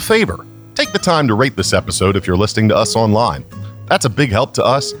 Do us a favor. Take the time to rate this episode if you're listening to us online. That's a big help to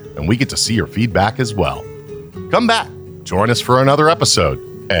us, and we get to see your feedback as well. Come back, join us for another episode,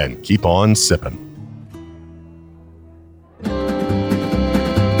 and keep on sipping.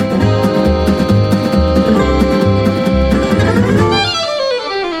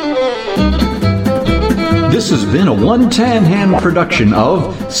 This has been a One Tan Hand production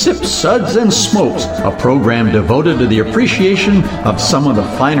of Sip, Suds, and Smokes, a program devoted to the appreciation of some of the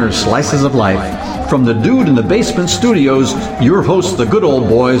finer slices of life. From the Dude in the Basement Studios, your hosts, the Good Old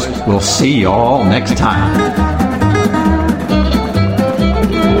Boys, will see you all next time.